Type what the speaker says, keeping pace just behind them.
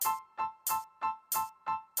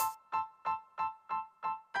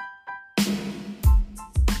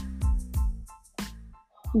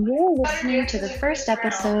You're listening to the first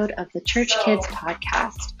episode of the Church Kids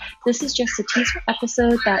podcast. This is just a teaser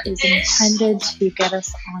episode that is intended to get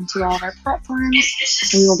us onto all of our platforms,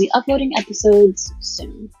 and we will be uploading episodes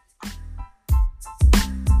soon.